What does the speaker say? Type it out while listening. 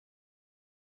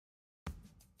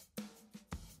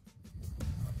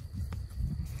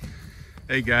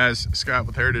Hey guys, Scott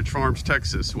with Heritage Farms,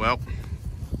 Texas. Well,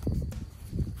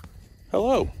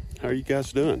 hello. How are you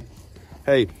guys doing?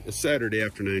 Hey, it's Saturday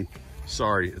afternoon.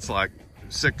 Sorry, it's like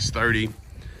 6:30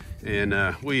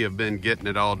 and we have been getting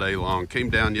it all day long. Came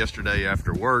down yesterday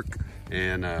after work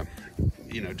and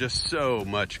just so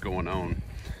much going on.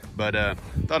 But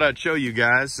thought I'd show you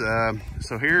guys.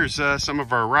 So here's some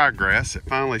of our ryegrass. It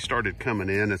finally started coming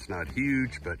in. It's not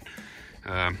huge, but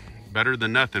better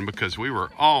than nothing because we were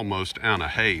almost out of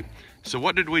hay. So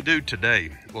what did we do today?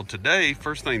 Well, today,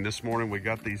 first thing this morning, we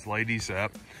got these ladies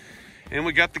up and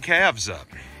we got the calves up.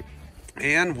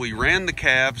 And we ran the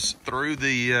calves through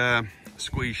the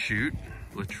squeeze chute,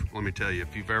 which, let me tell you,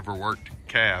 if you've ever worked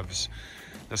calves,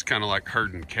 that's kind of like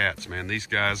herding cats, man. These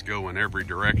guys go in every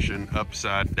direction,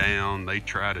 upside down. They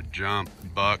try to jump,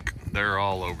 buck. They're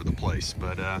all over the place.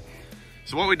 But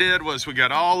so what we did was we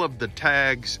got all of the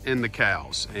tags in the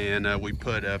cows, and we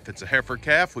put, if it's a heifer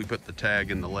calf, we put the tag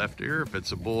in the left ear. If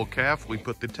it's a bull calf, we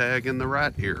put the tag in the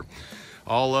right ear.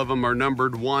 All of them are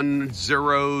numbered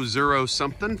 100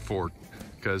 something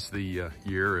because the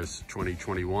year is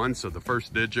 2021. So the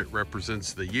first digit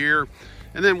represents the year.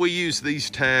 And then we use these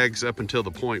tags up until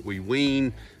the point we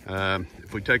wean.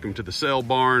 If we take them to the sale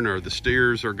barn or the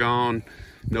steers are gone,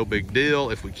 no big deal.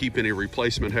 If we keep any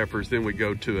replacement heifers, then we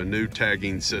go to a new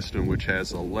tagging system, which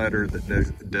has a letter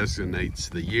that designates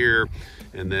the year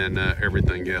and then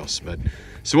everything else. But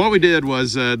so what we did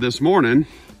was this morning,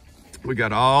 we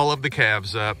got all of the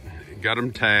calves up, got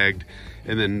them tagged,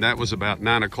 and then that was about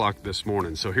 9 o'clock this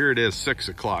morning. So here it is, 6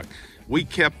 o'clock. We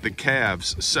kept the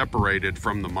calves separated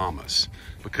from the mamas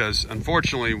because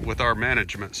unfortunately with our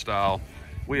management style,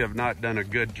 we have not done a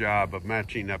good job of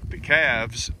matching up the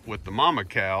calves with the mama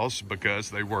cows because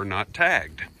they were not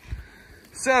tagged.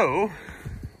 So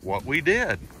what we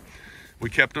did, we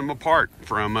kept them apart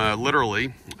from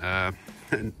literally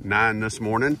 9 this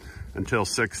morning until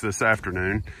 6 this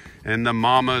afternoon. And the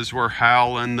mamas were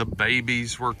howling, the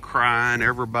babies were crying,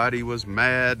 everybody was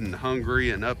mad and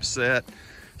hungry and upset.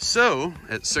 So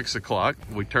at 6 o'clock,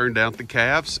 we turned out the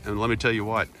calves, and let me tell you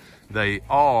what, they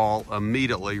all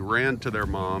immediately ran to their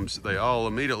moms. They all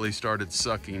immediately started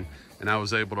sucking, and I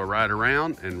was able to ride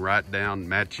around and write down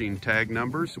matching tag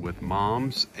numbers with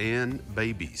moms and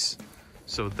babies.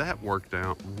 So that worked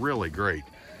out really great.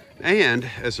 And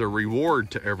as a reward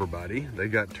to everybody, they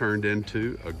got turned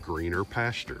into a greener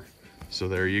pasture. So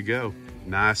there you go,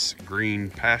 nice green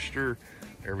pasture.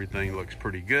 Everything looks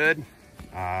pretty good.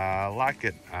 I like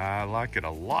it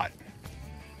a lot.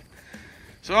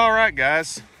 So all right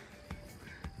guys,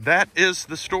 that is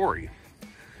the story.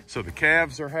 So the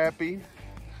calves are happy.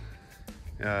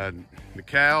 The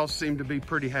cows seem to be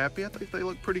pretty happy. I think they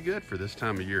look pretty good for this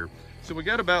time of year. So we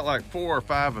got about like 4 or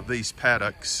 5 of these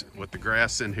paddocks with the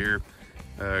grass in here.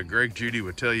 Greg Judy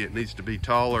would tell you it needs to be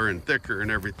taller and thicker and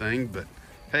everything, but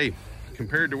hey,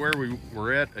 compared to where we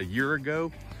were at a year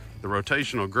ago, the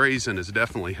rotational grazing is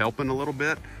definitely helping a little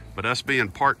bit, but us being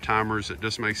part-timers, it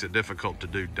just makes it difficult to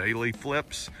do daily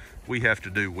flips. We have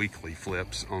to do weekly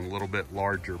flips on a little bit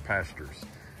larger pastures.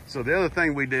 So the other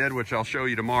thing we did, which I'll show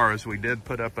you tomorrow, is we did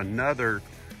put up another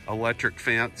electric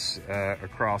fence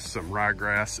across some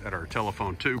ryegrass at our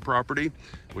Telephone 2 property.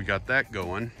 We got that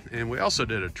going, and we also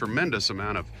did a tremendous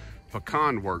amount of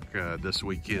pecan work this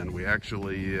weekend. We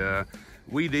actually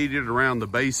weed-eated around the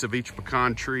base of each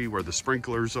pecan tree where the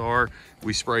sprinklers are.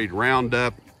 We sprayed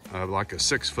Roundup, like a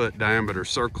 6-foot diameter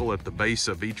circle at the base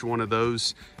of each one of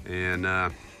those.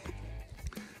 And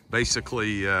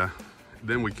basically,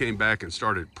 then we came back and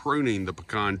started pruning the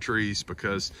pecan trees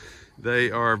because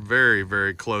they are very,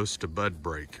 very close to bud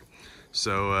break.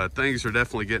 So things are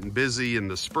definitely getting busy in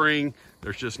the spring.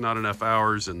 There's just not enough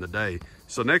hours in the day.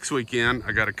 So next weekend,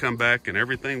 I got to come back and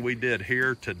everything we did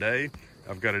here today,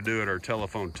 I've got to do at our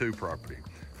Telephone 2 property.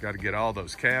 Got to get all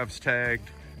those calves tagged,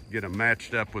 get them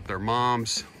matched up with their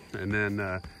moms, and then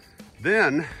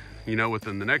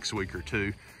within the next week or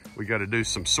two, we got to do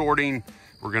some sorting.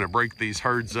 We're going to break these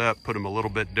herds up, put them a little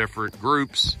bit different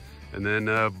groups, and then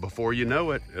before you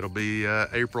know it, it'll be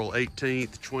April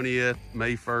 18th, 20th,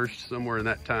 May 1st, somewhere in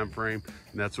that time frame,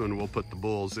 and that's when we'll put the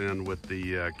bulls in with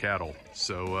the cattle.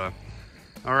 So,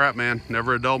 all right, man,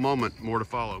 never a dull moment. More to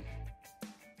follow.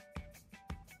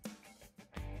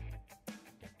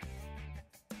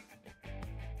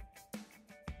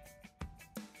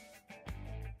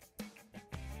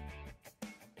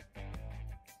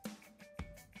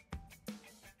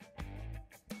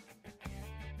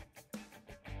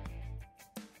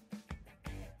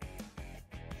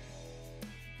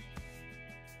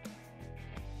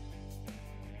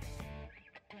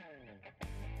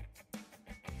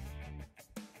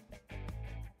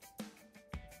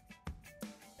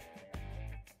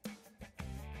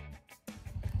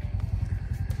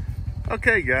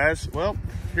 Okay guys, well,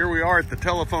 here we are at the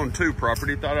Telephone 2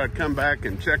 property. Thought I'd come back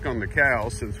and check on the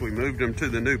cows since we moved them to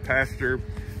the new pasture.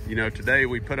 You know, today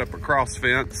we put up a cross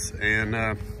fence, and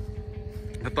I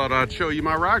thought I'd show you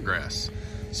my ryegrass.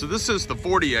 So this is the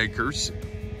 40 acres.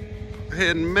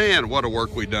 And man, what a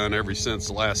work we done ever since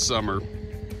last summer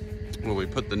when we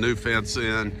put the new fence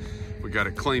in. We got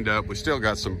it cleaned up. We still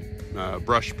got some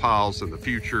brush piles in the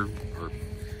future or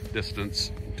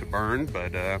distance to burn,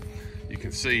 but you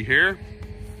can see here,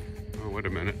 oh, wait a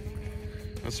minute.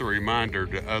 That's a reminder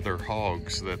to other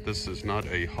hogs that this is not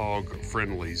a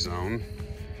hog-friendly zone.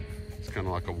 It's kind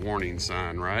of like a warning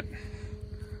sign, right?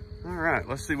 All right,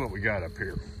 let's see what we got up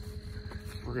here.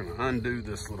 We're gonna undo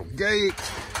this little gate.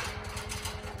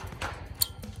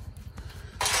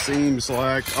 Seems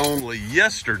like only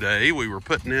yesterday we were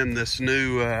putting in this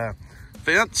new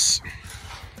fence.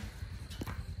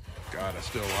 God, I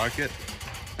still like it.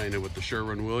 Painted with the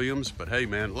Sherwin-Williams, but hey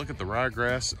man, look at the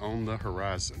ryegrass on the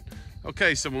horizon.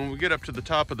 Okay, so when we get up to the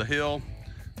top of the hill,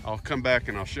 I'll come back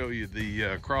and I'll show you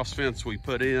the cross fence we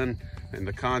put in and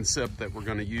the concept that we're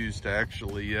gonna use to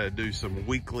actually do some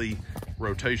weekly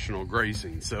rotational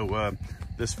grazing. So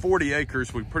this 40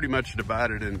 acres, we pretty much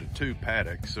divided into 2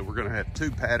 paddocks. So we're gonna have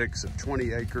 2 paddocks of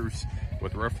 20 acres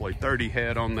with roughly 30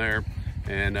 head on there.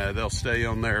 And they'll stay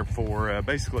on there for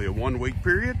basically a 1-week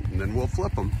period, and then we'll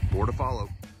flip them. More to follow.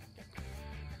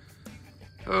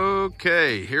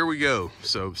 Okay, here we go.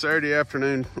 So Saturday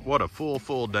afternoon, what a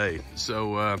full day.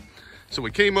 So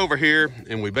we came over here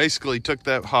and we basically took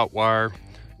that hot wire,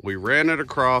 we ran it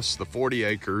across the 40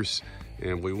 acres,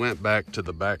 and we went back to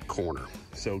the back corner.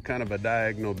 So kind of a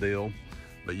diagonal deal,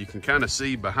 but you can kind of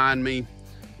see behind me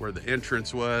where the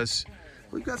entrance was.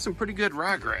 We've got some pretty good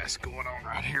ryegrass going on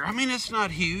right here. I mean, it's not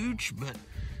huge, but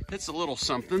it's a little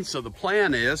something. So the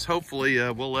plan is, hopefully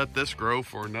we'll let this grow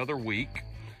for another week.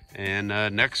 And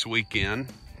next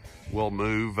weekend, we'll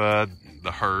move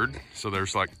the herd. So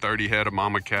there's like 30 head of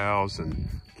mama cows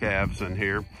and calves in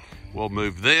here. We'll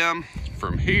move them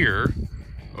from here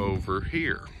over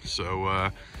here. So,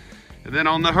 and then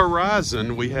on the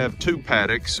horizon, we have 2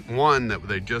 paddocks. One that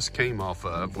they just came off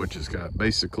of, which has got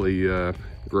basically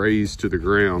grazed to the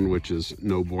ground, which is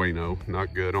no bueno,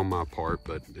 not good on my part,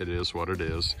 but it is what it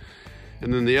is.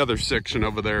 And then the other section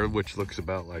over there, which looks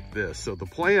about like this. So the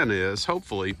plan is,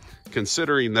 hopefully,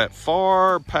 considering that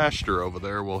far pasture over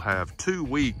there will have 2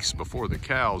 weeks before the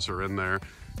cows are in there,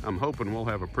 I'm hoping we'll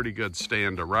have a pretty good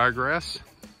stand of ryegrass.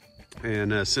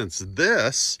 And since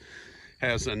this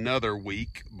has another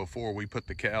week before we put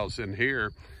the cows in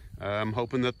here, I'm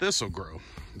hoping that this will grow.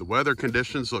 The weather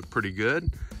conditions look pretty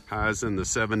good. Highs in the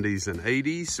 70s and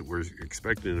 80s. We're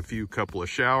expecting a couple of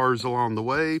showers along the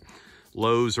way.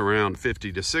 Lows around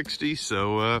 50 to 60.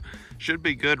 So should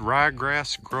be good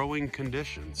ryegrass growing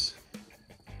conditions.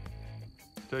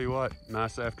 Tell you what,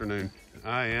 nice afternoon.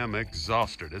 I am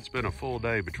exhausted. It's been a full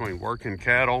day between working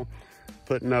cattle,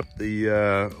 putting up the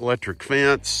electric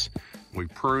fence. We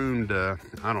pruned, I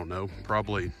don't know,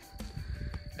 probably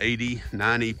 80,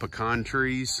 90 pecan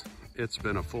trees. It's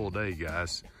been a full day,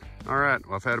 guys. All right,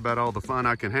 well, I've had about all the fun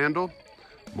I can handle.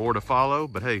 More to follow,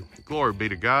 but hey, glory be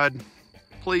to God.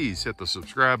 Please hit the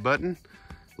subscribe button.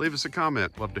 Leave us a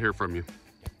comment. Love to hear from you.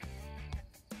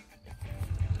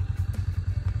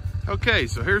 Okay,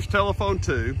 so here's Telephone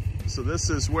 2. So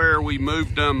this is where we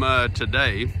moved them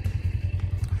today.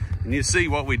 And you see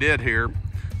what we did here.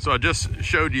 So I just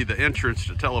showed you the entrance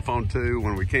to Telephone 2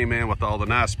 when we came in with all the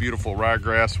nice, beautiful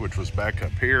ryegrass, which was back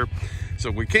up here.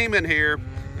 So we came in here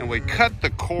and we cut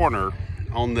the corner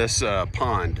on this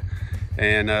pond.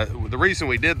 And the reason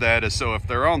we did that is so if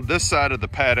they're on this side of the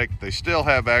paddock, they still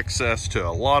have access to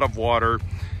a lot of water.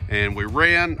 And we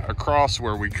ran across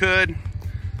where we could.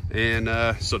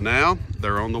 And so now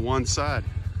they're on the one side.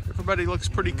 Everybody looks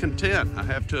pretty content, I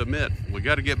have to admit. We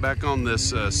got to get back on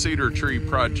this cedar tree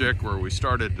project where we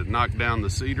started to knock down the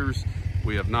cedars.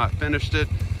 We have not finished it.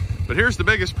 But here's the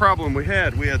biggest problem we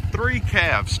had. We had 3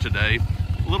 calves today,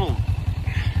 little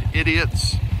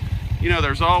idiots. You know,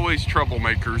 there's always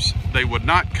troublemakers. They would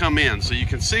not come in. So you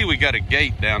can see we got a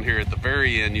gate down here at the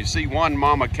very end. You see one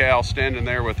mama cow standing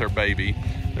there with her baby.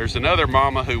 There's another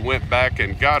mama who went back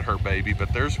and got her baby,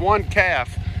 but there's one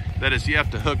calf that is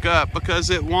yet to hook up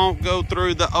because it won't go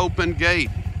through the open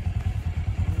gate.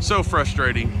 So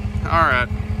frustrating. All right,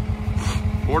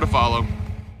 more to follow.